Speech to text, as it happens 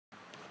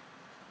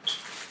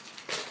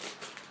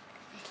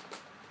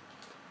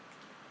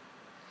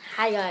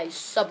Hi guys,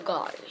 sup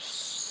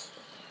guys.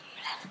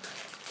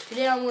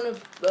 Today I'm gonna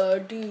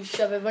do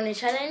chubby bunny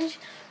challenge.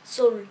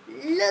 So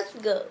let's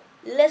go.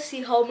 Let's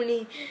see how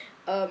many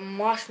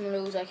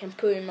marshmallows I can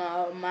put in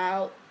my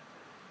mouth.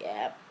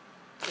 Yeah,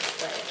 just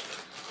try it.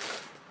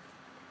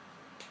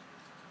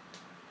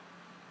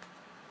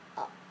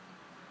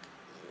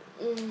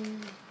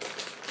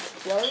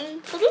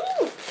 One, two.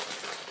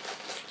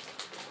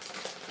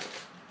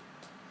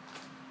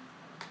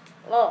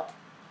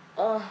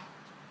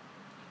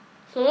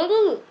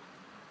 So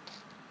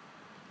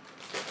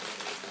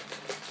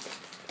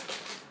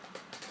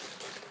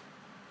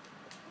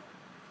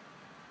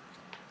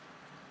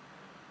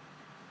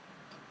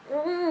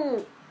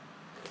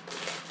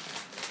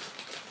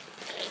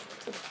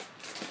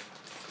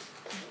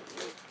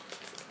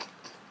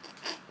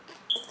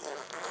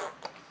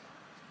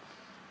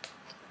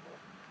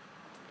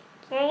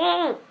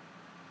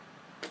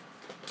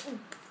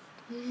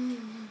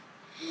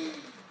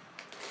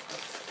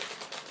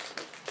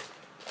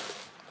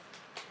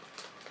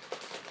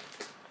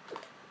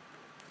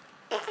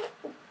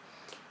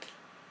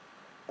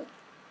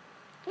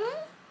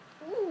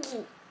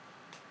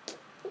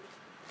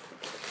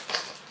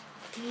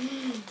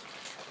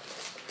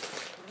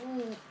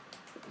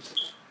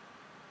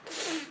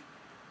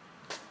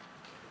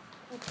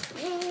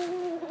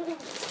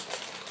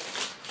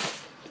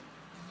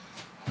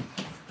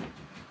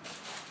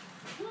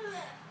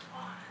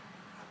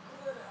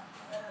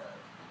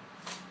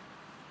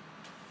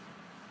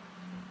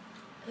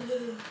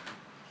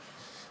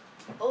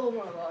Oh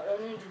my god, I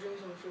need to drink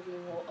some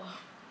freaking water.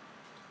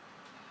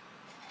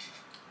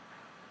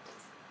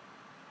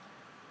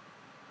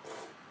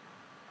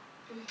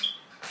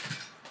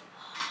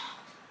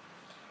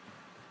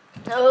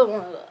 Oh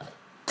my god.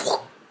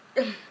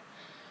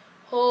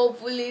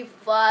 Hopefully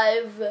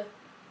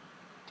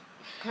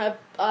I'm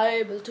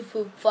able to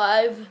put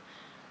 5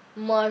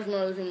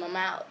 marshmallows in my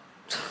mouth.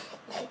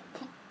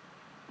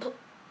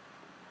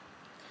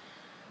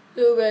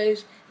 So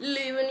guys,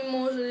 leave any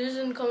more suggestions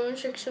in the comment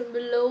section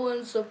below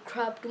and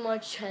subscribe to my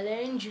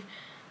challenge.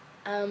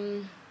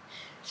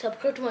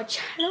 Subscribe to my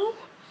channel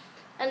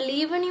and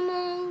leave any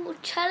more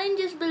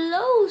challenges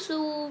below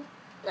so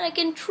I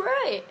can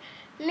try it.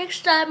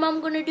 Next time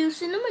I'm gonna do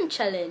cinnamon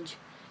challenge.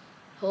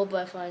 Hope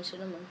I find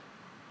cinnamon.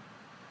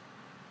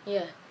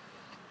 Yeah.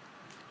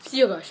 See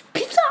you guys.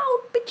 Peace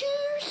out,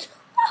 bitches.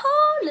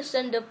 Let's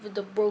end up with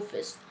the bro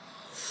fist.